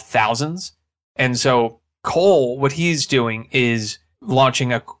solve thousands. And so Cole, what he's doing is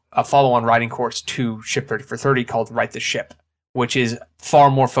launching a follow-on writing course to Ship 30 for 30 called Write the Ship, which is far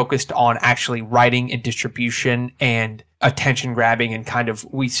more focused on actually writing and distribution and attention grabbing. And kind of,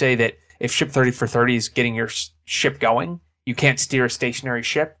 we say that if Ship 30 for 30 is getting your ship going, you can't steer a stationary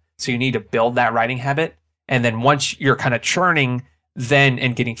ship. So you need to build that writing habit. And then once you're kind of churning then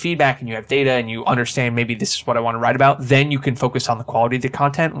and getting feedback and you have data and you understand maybe this is what I want to write about, then you can focus on the quality of the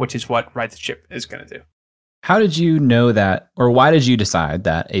content, which is what Write the Ship is going to do. How did you know that, or why did you decide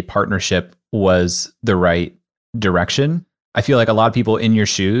that a partnership was the right direction? I feel like a lot of people in your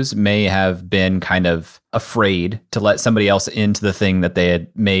shoes may have been kind of afraid to let somebody else into the thing that they had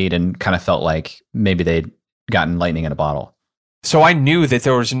made and kind of felt like maybe they'd gotten lightning in a bottle. So I knew that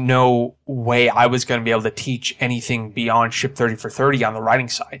there was no way I was going to be able to teach anything beyond Ship 30 for 30 on the writing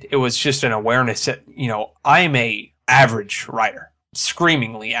side. It was just an awareness that, I am a average writer,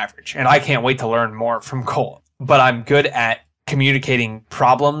 screamingly average, and I can't wait to learn more from Cole. But I'm good at communicating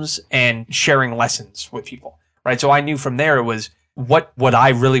problems and sharing lessons with people, right? So I knew from there it was, what would I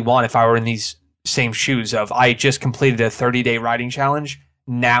really want if I were in these same shoes of, I just completed a 30-day writing challenge.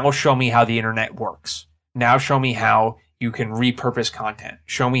 Now show me how the internet works. Now show me how you can repurpose content.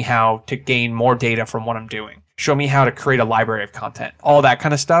 Show me how to gain more data from what I'm doing. Show me how to create a library of content. All that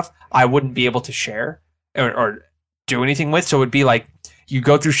kind of stuff I wouldn't be able to share or do anything with. So it would be like you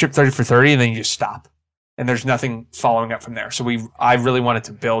go through Ship 30 for 30 and then you just stop. And there's nothing following up from there. So I really wanted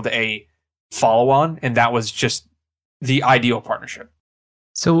to build a follow-on, and that was just the ideal partnership.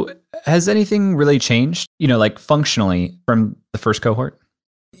 So has anything really changed, like functionally from the first cohort?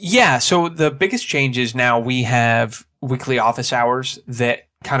 Yeah. So the biggest change is now we have weekly office hours that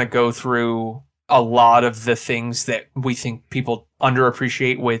kind of go through a lot of the things that we think people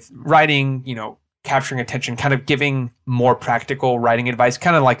underappreciate with writing, capturing attention, kind of giving more practical writing advice,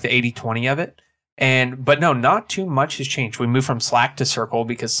 kind of like the 80-20 of it. But no, not too much has changed. We moved from Slack to Circle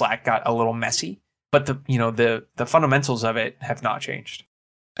because Slack got a little messy, but the fundamentals of it have not changed.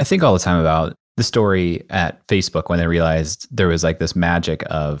 I think all the time about the story at Facebook when they realized there was like this magic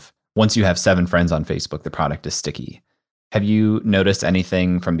of once you have 7 friends on Facebook, the product is sticky. Have you noticed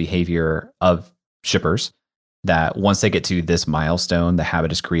anything from behavior of shippers that once they get to this milestone, the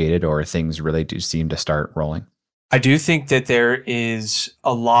habit is created or things really do seem to start rolling? I do think that there is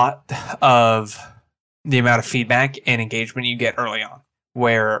a lot of the amount of feedback and engagement you get early on,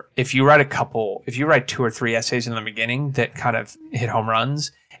 where if you write 2 or 3 essays in the beginning that kind of hit home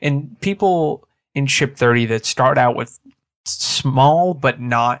runs, and people in Ship 30 that start out with small but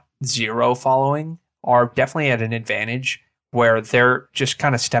not zero following are definitely at an advantage where they're just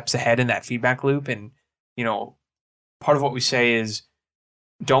kind of steps ahead in that feedback loop. And, part of what we say is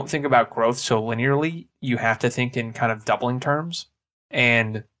don't think about growth so linearly. You have to think in kind of doubling terms,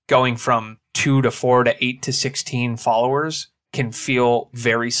 and going from 2 to 4 to 8 to 16 followers can feel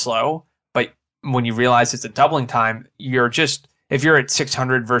very slow. But when you realize it's a doubling time, if you're at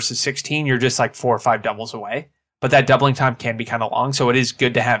 600 versus 16, you're just like 4 or 5 doubles away. But that doubling time can be kind of long. So it is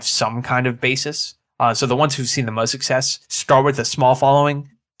good to have some kind of basis So the ones who've seen the most success start with a small following,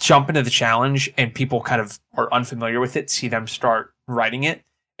 jump into the challenge, and people kind of are unfamiliar with it, see them start writing it,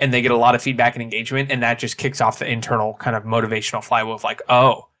 and they get a lot of feedback and engagement, and that just kicks off the internal kind of motivational flywheel of like,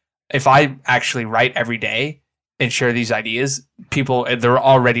 oh, if I actually write every day and share these ideas, people, they're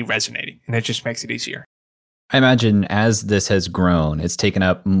already resonating, and it just makes it easier. I imagine as this has grown, it's taken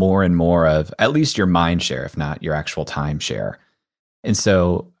up more and more of at least your mind share, if not your actual time share. And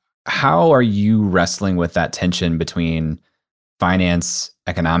so how are you wrestling with that tension between finance,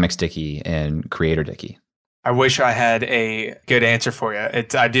 economics Dickie, and creator Dickie? I wish I had a good answer for you.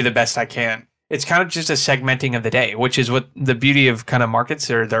 I do the best I can. It's kind of just a segmenting of the day, which is what the beauty of kind of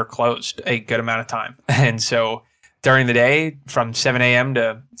markets are. They're closed a good amount of time. And so during the day from 7 a.m.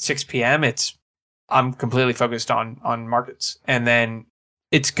 to 6 p.m., I'm completely focused on markets. And then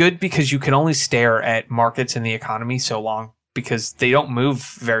it's good because you can only stare at markets and the economy so long because they don't move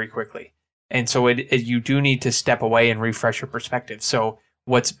very quickly. And so you do need to step away and refresh your perspective. So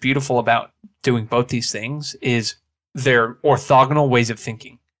what's beautiful about doing both these things is they're orthogonal ways of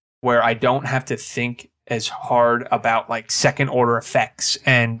thinking, where I don't have to think as hard about like second order effects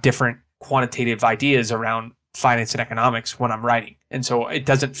and different quantitative ideas around finance and economics when I'm writing. And so it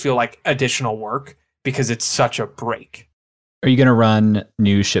doesn't feel like additional work because it's such a break. Are you going to run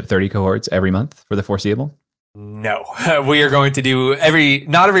new Ship 30 cohorts every month for the foreseeable? No, we are going to do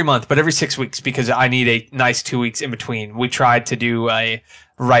not every month, but every 6 weeks because I need a nice 2 weeks in between. We tried to do a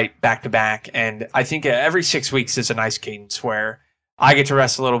write back to back, and I think every 6 weeks is a nice cadence where I get to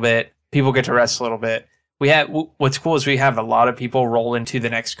rest a little bit, people get to rest a little bit. What's cool is we have a lot of people roll into the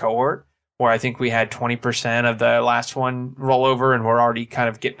next cohort, where I think we had 20% of the last one roll over, and we're already kind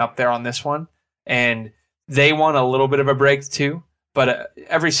of getting up there on this one. And they want a little bit of a break too, but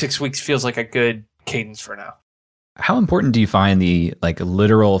every 6 weeks feels like a good cadence for now. How important do you find the like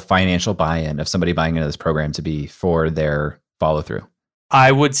literal financial buy-in of somebody buying into this program to be for their follow through?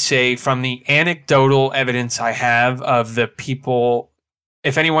 I would say from the anecdotal evidence I have of the people,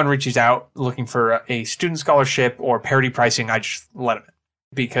 if anyone reaches out looking for a student scholarship or parity pricing, I just let them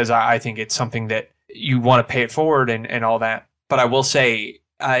in because I think it's something that you want to pay it forward and all that. But I will say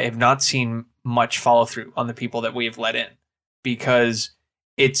I have not seen much follow through on the people that we have let in because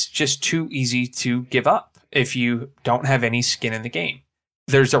it's just too easy to give up if you don't have any skin in the game.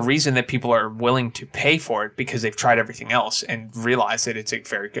 There's a reason that people are willing to pay for it because they've tried everything else and realize that it's a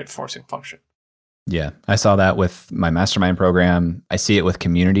very good forcing function. Yeah, I saw that with my mastermind program. I see it with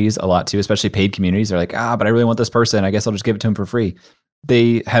communities a lot too, especially paid communities. They're like, but I really want this person. I guess I'll just give it to them for free.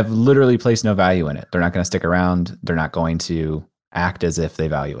 They have literally placed no value in it. They're not going to stick around. They're not going to act as if they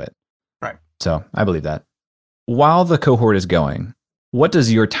value it. Right. So I believe that. While the cohort is going, what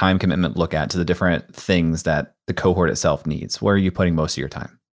does your time commitment look at to the different things that the cohort itself needs? Where are you putting most of your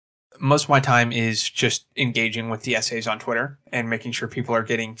time? Most of my time is just engaging with the essays on Twitter and making sure people are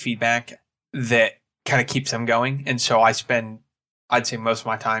getting feedback that kind of keeps them going. And so I spend, I'd say most of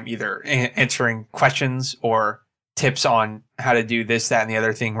my time either answering questions or tips on how to do this, that, and the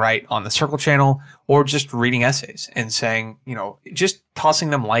other thing right on the Circle channel, or just reading essays and saying, just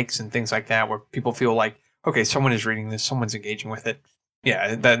tossing them likes and things like that, where people feel like, okay, someone is reading this, someone's engaging with it.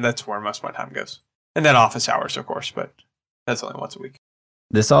 Yeah, that's where most of my time goes. And then office hours, of course, but that's only once a week.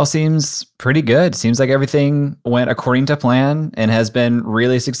 This all seems pretty good. Seems like everything went according to plan and has been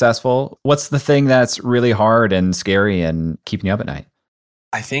really successful. What's the thing that's really hard and scary and keeping you up at night?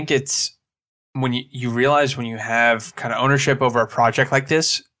 I think it's when you realize when you have kind of ownership over a project like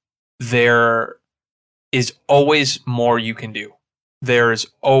this, there is always more you can do. There's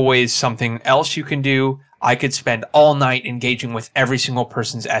always something else you can do. I could spend all night engaging with every single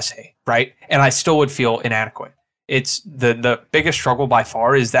person's essay, right? And I still would feel inadequate. It's the biggest struggle by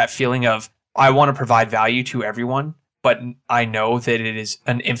far is that feeling of I want to provide value to everyone, but I know that it is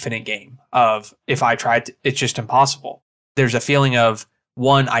an infinite game of if I tried to, it's just impossible. There's a feeling of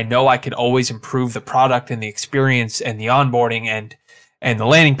one, I know I could always improve the product and the experience and the onboarding and the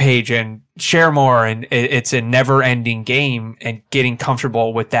landing page and share more. And it's a never ending game, and getting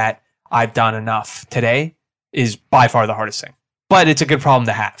comfortable with that. I've done enough today is by far the hardest thing, but it's a good problem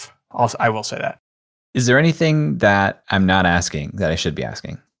to have. Also, I will say that. Is there anything that I'm not asking that I should be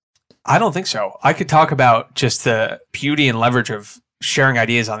asking? I don't think so. I could talk about just the beauty and leverage of sharing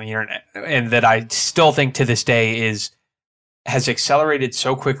ideas on the internet, and that I still think to this day has accelerated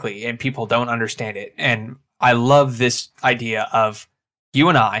so quickly and people don't understand it. And I love this idea of you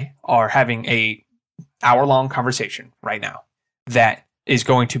and I are having a hour-long conversation right now that is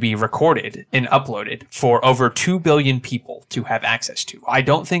going to be recorded and uploaded for over 2 billion people to have access to. I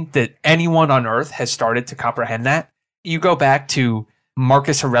don't think that anyone on earth has started to comprehend that. You go back to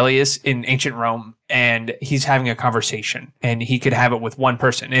Marcus Aurelius in ancient Rome, and he's having a conversation, and he could have it with one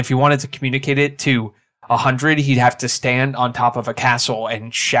person. And if he wanted to communicate it to 100, he'd have to stand on top of a castle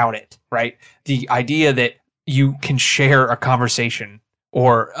and shout it, right? The idea that you can share a conversation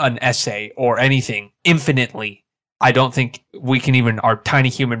or an essay or anything infinitely, I don't think we can even, our tiny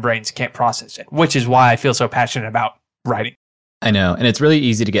human brains can't process it, which is why I feel so passionate about writing. I know. And it's really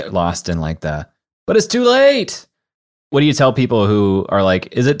easy to get lost in like but it's too late. What do you tell people who are like,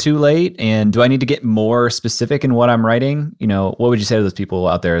 is it too late? And do I need to get more specific in what I'm writing? What would you say to those people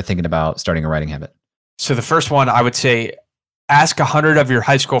out there thinking about starting a writing habit? So the first one, I would say, ask 100 of your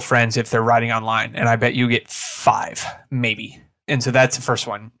high school friends if they're writing online. And I bet you get 5, maybe. And so that's the first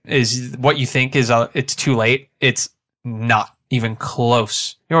one, is what you think is it's too late. It's not even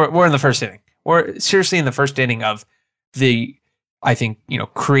close. We're in the first inning. We're seriously in the first inning of I think,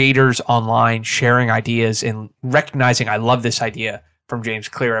 creators online sharing ideas and recognizing, I love this idea from James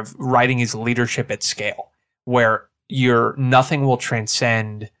Clear of writing is leadership at scale, where nothing will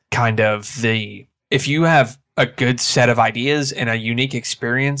transcend kind of if you have a good set of ideas and a unique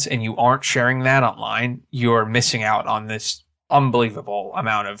experience and you aren't sharing that online, you're missing out on this unbelievable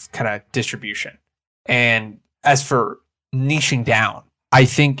amount of kind of distribution. And as for niching down, I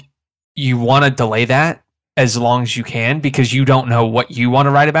think you want to delay that as long as you can, because you don't know what you want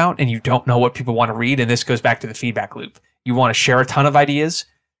to write about and you don't know what people want to read. And this goes back to the feedback loop. You want to share a ton of ideas,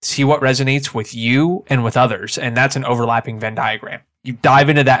 see what resonates with you and with others. And that's an overlapping Venn diagram. You dive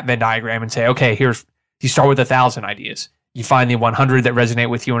into that Venn diagram and say, okay, you start with 1,000 ideas. You find the 100 that resonate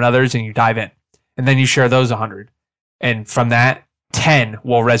with you and others, and you dive in. And then you share those 100. And from that, 10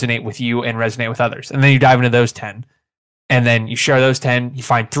 will resonate with you and resonate with others. And then you dive into those 10. And then you share those 10, you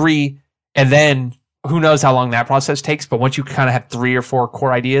find 3, and then who knows how long that process takes, but once you kind of have 3 or 4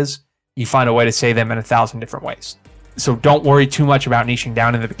 core ideas, you find a way to say them in 1,000 different ways. So don't worry too much about niching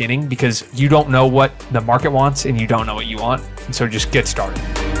down in the beginning, because you don't know what the market wants and you don't know what you want. And so just get started.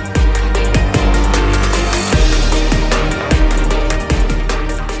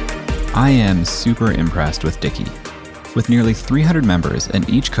 I am super impressed with Dickie. With nearly 300 members in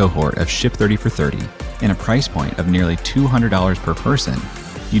each cohort of Ship 30 for 30 and a price point of nearly $200 per person,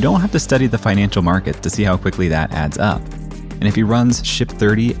 you don't have to study the financial market to see how quickly that adds up. And if he runs Ship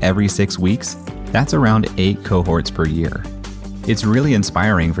 30 every 6 weeks, that's around 8 cohorts per year. It's really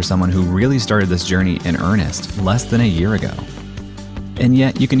inspiring for someone who really started this journey in earnest less than a year ago. And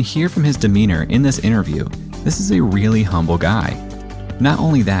yet you can hear from his demeanor in this interview, this is a really humble guy. Not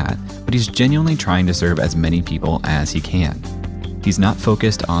only that, but he's genuinely trying to serve as many people as he can. He's not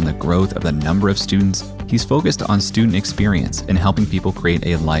focused on the growth of the number of students, he's focused on student experience and helping people create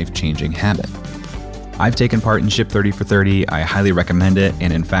a life-changing habit. I've taken part in Ship 30 for 30, I highly recommend it,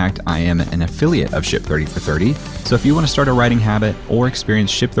 and in fact, I am an affiliate of Ship 30 for 30, so if you want to start a writing habit or experience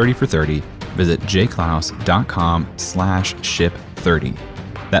Ship 30 for 30, visit jklaus.com/ship30.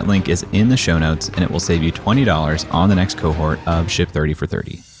 That link is in the show notes, and it will save you $20 on the next cohort of Ship 30 for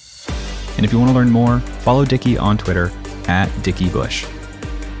 30. And if you want to learn more, follow Dickie on Twitter @Dickie Bush.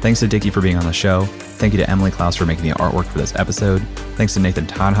 Thanks to Dickie for being on the show. Thank you to Emily Klaus for making the artwork for this episode. Thanks to Nathan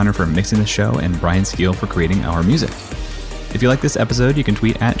Todd-Hunter for mixing the show, and Brian Skeel for creating our music. If you like this episode, you can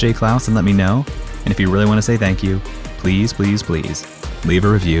tweet @jklaus and let me know. And if you really want to say thank you, please, please, please leave a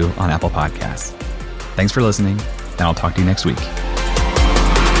review on Apple Podcasts. Thanks for listening, and I'll talk to you next week.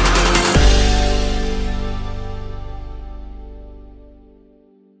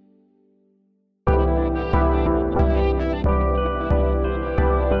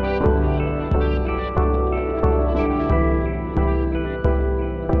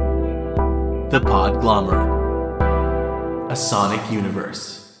 The Podglomerate, a sonic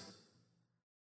universe.